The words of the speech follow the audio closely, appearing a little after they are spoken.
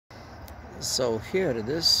So here it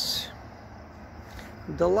is.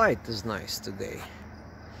 The light is nice today.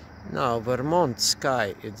 Now Vermont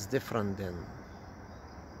sky, it's different than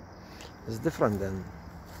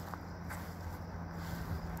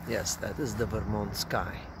yes, that is the Vermont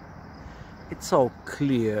sky. It's so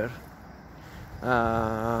clear.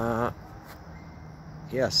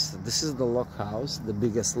 Yes, this is the log house, the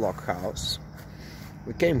biggest log house.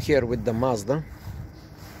 We came here with the Mazda,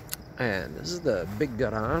 and this is the big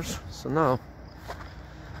garage. So now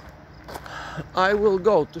I will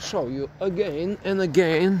go to show you again and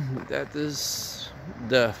again. That is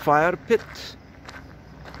the fire pit.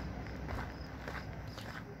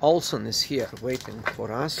 Olson is here waiting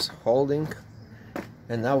for us, holding,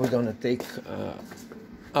 and now we're gonna take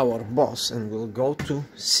our boss and we'll go to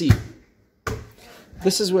sea.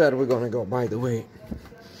 This is where we're gonna go, by the way.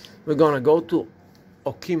 We're gonna go to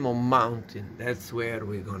Okemo Mountain. That's where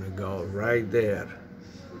we're gonna go, right there.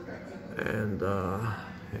 And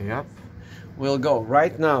yep, we'll go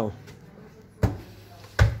right now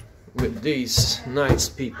with these nice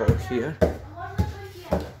people here.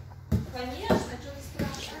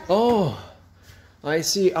 Oh, I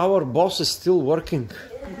see our boss is still working.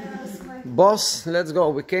 Boss, let's go.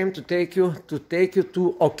 We came to take you to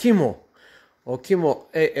Okemo. Okemo,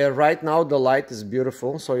 right now the light is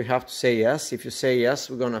beautiful, so you have to say yes. If you say yes,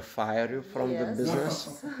 we're gonna fire you from the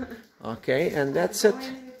business. Okay, and that's it.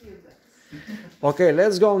 Okay,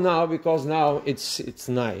 let's go now, because now it's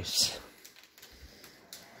nice.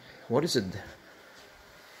 What is it?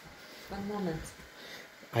 1 moment.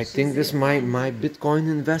 I think this my Bitcoin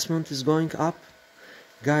investment is going up.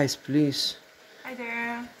 Guys, please. Hi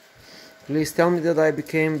there. Please tell me that I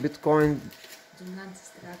became Bitcoin. Do not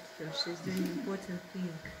distract her. She's doing important thing.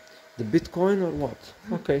 The Bitcoin or what?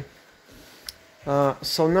 Okay.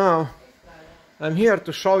 So now I'm here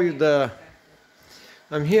to show you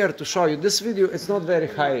this video. It's not very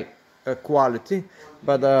high quality,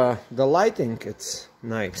 but the lighting, it's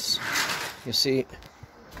nice. You see,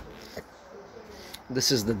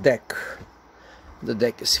 this is the deck. The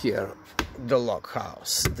deck is here. The log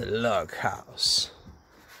house.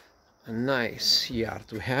 A nice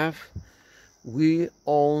yard we have. We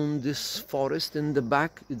own this forest in the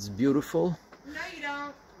back. It's beautiful. No, you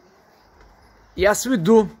don't. Yes, we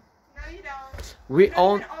do. No, you don't. We You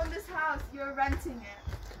own. don't even own this house. You're renting it.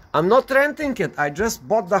 I'm not renting it. I just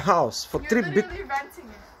bought the house for You're 3 bit. literally renting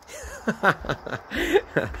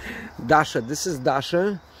it. Dasha, this is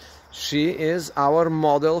Dasha. She is our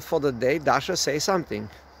model for the day. Dasha, say something.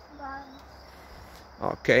 Bye.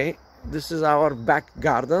 Okay, this is our back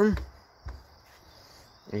garden.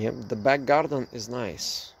 Yep, the back garden is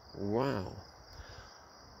nice. Wow.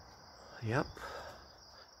 Yep.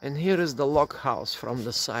 And here is the log house from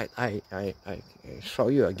the side. I show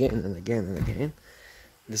you again and again and again.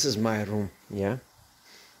 This is my room, yeah.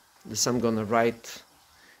 This I'm gonna write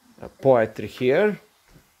poetry here.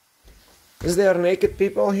 Is there naked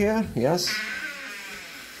people here? Yes.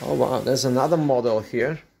 Oh wow, there's another model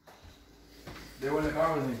here.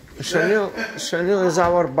 Chanel is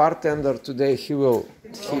our bartender today. He will.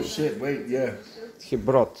 Oh shit, wait, yeah. He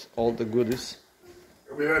brought all the goodies.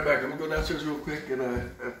 I'll be right back. I'm gonna go downstairs real quick and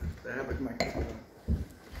have like my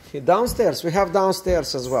Downstairs, we have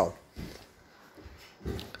downstairs as well.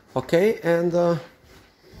 Okay, and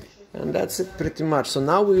that's it pretty much. So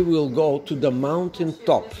now we will go to the mountain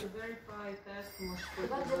top.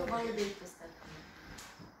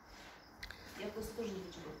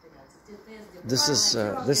 This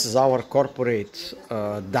is our corporate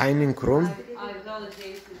dining room.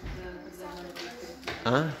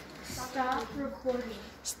 Huh? Stop recording.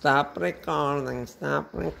 Stop recording,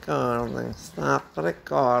 stop recording, stop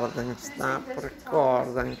recording, stop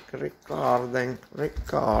recording,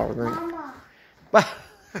 recording. Mama.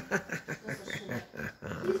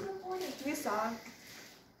 You saw.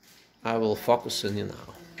 I will focus on you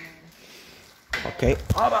now. Okay.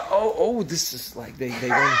 Oh, this is like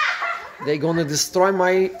they gonna destroy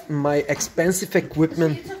my expensive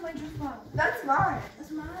equipment. You took my juice bottle. That's mine.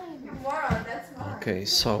 That's mine. You moron. That's mine. Okay,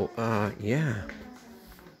 so yeah.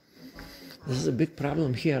 This is a big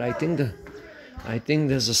problem here. I think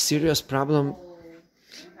there's a serious problem.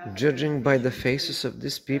 Judging by the faces of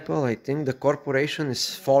these people, I think the corporation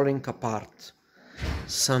is falling apart.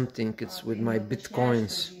 Something, it's with my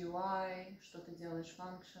bitcoins.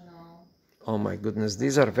 Oh my goodness,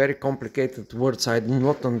 these are very complicated words I do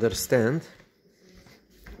not understand.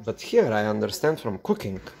 But here I understand from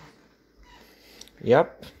cooking.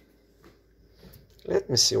 Yep. Let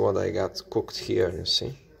me see what I got cooked here, you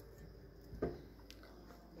see.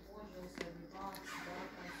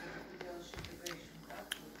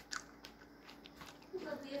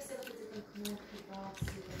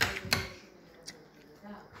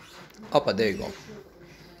 Oppa, there you go.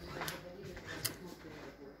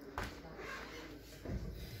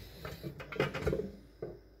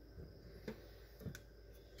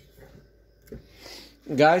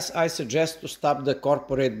 Guys, I suggest to stop the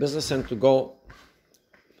corporate business and to go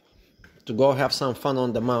have some fun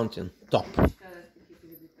on the mountain top.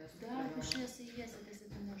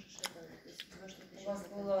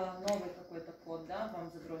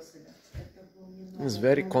 It's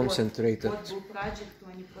very concentrated.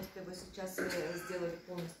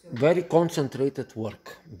 Very concentrated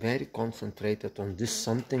work. Very concentrated on this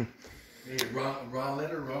something. Hey, raw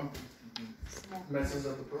letter, raw messes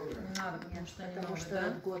up the program.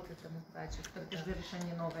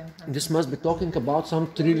 This must be talking about some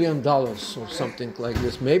 $1 trillion or something like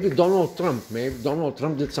this. Maybe Donald Trump. Maybe Donald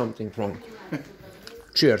Trump did something wrong.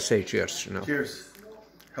 Cheers, say cheers. You know. Cheers.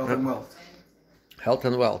 Health and wealth. Health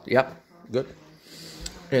and wealth. Yep. Good.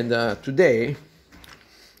 And today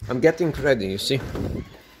I'm getting ready. You see,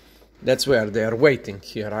 that's where they are waiting.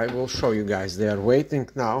 Here, I will show you guys. They are waiting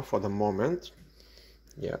now for the moment.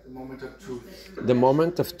 Yeah. The moment of truth. The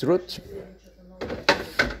moment of truth.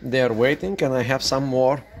 They are waiting, and I have some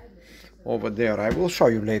more over there. I will show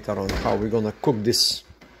you later on how we're gonna cook this.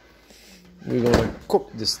 We're gonna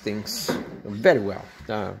cook these things very well,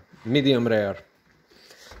 medium rare,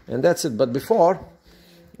 and that's it. But before,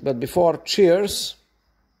 cheers.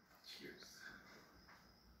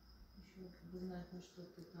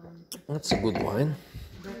 That's a good wine.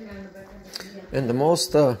 And the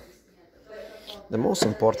most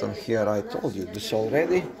important here, I told you this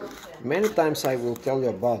already. Many times I will tell you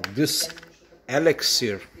about this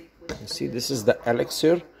elixir. You see, this is the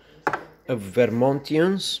elixir of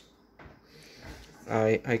Vermontians.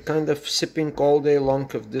 I kind of sipping all day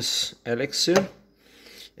long of this elixir,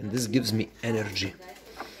 and this gives me energy.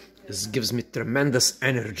 This gives me tremendous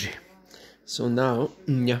energy. So now,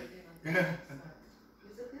 yeah.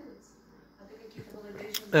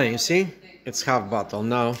 You see, it's half bottle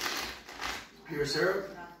now. Pure syrup?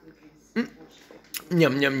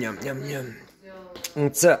 Yum, yum, yum, yum, yum.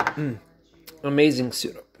 It's amazing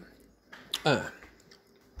syrup. I'm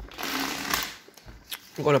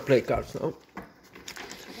gonna play cards now.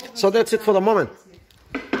 So that's it for the moment.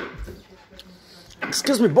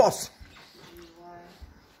 Excuse me, boss.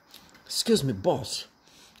 Excuse me, boss.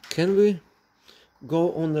 Can we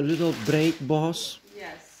go on a little break, boss?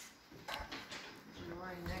 Yes.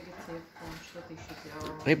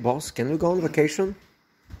 Hey, boss, can we go on vacation?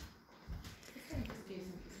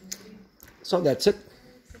 So that's it.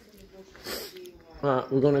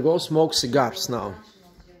 We're gonna go smoke cigars now.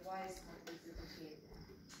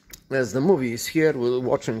 As the movie is here, we're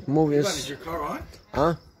watching movies. Is your car on?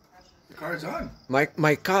 Huh? The car's on.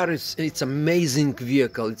 My car it's amazing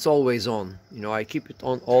vehicle. It's always on. You know, I keep it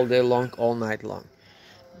on all day long, all night long,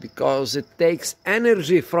 because it takes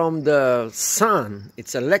energy from the sun.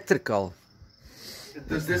 It's electrical.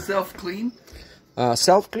 Does this self-clean?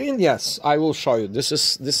 Self-clean, yes. I will show you. This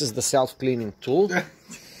is the self-cleaning tool.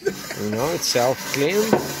 You know, it's self-clean,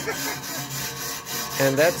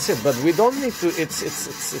 and that's it. But we don't need to.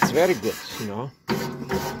 It's very good. You know.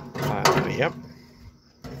 Yep.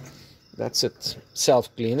 That's it.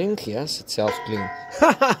 Self-cleaning. Yes, it's self-clean.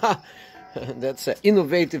 That's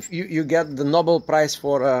innovative. You get the Nobel Prize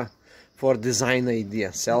for design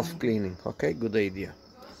idea. Self-cleaning. Okay, good idea.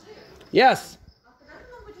 Yes.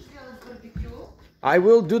 I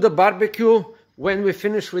will do the barbecue when we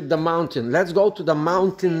finish with the mountain. Let's go to the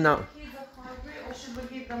mountain now.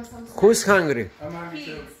 Who's hungry? I'm hungry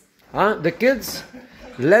too. Huh? The kids?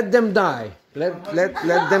 Let them die. Let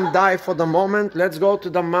them die for the moment. Let's go to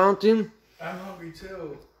the mountain. I'm hungry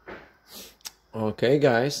too. Okay,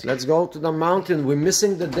 guys, let's go to the mountain. We're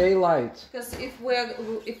missing the daylight. Because if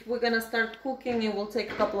we're gonna start cooking, it will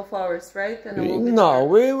take a couple of hours, right? And it will be No,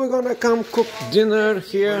 we're gonna come cook dinner What do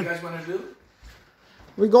here. you guys want to do?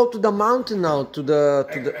 We go to the mountain now. To the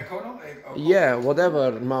Econo? yeah,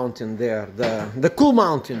 whatever mountain there. The cool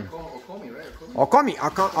mountain. Okomi, right? Okomi.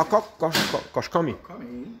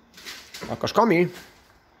 Okomi.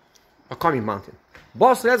 Okomi mountain.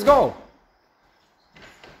 Boss, let's go.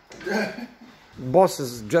 Boss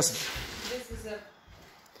is just. This is a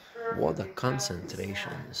What a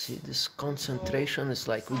concentration. See, this concentration is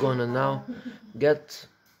like we're gonna now get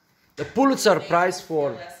the Pulitzer Prize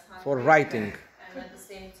for writing. and at the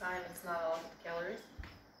same time, it's not a lot of calories.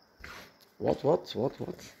 What?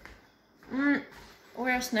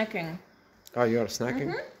 We're snacking. Oh, you're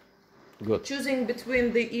snacking? Good. Choosing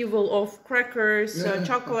between the evil of crackers,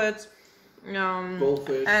 chocolate,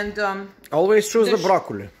 Goldfish. and Always choose the Dish.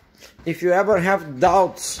 broccoli. If you ever have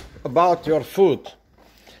doubts about your food,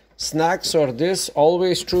 snacks or this,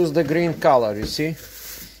 always choose the green color, you see?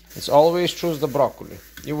 It's always choose the broccoli.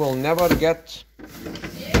 You will never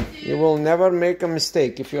make a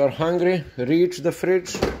mistake. If you are hungry, reach the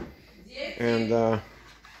fridge and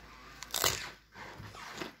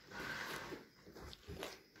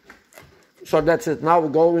so that's it. Now we're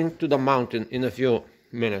going to the mountain in a few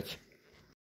minutes.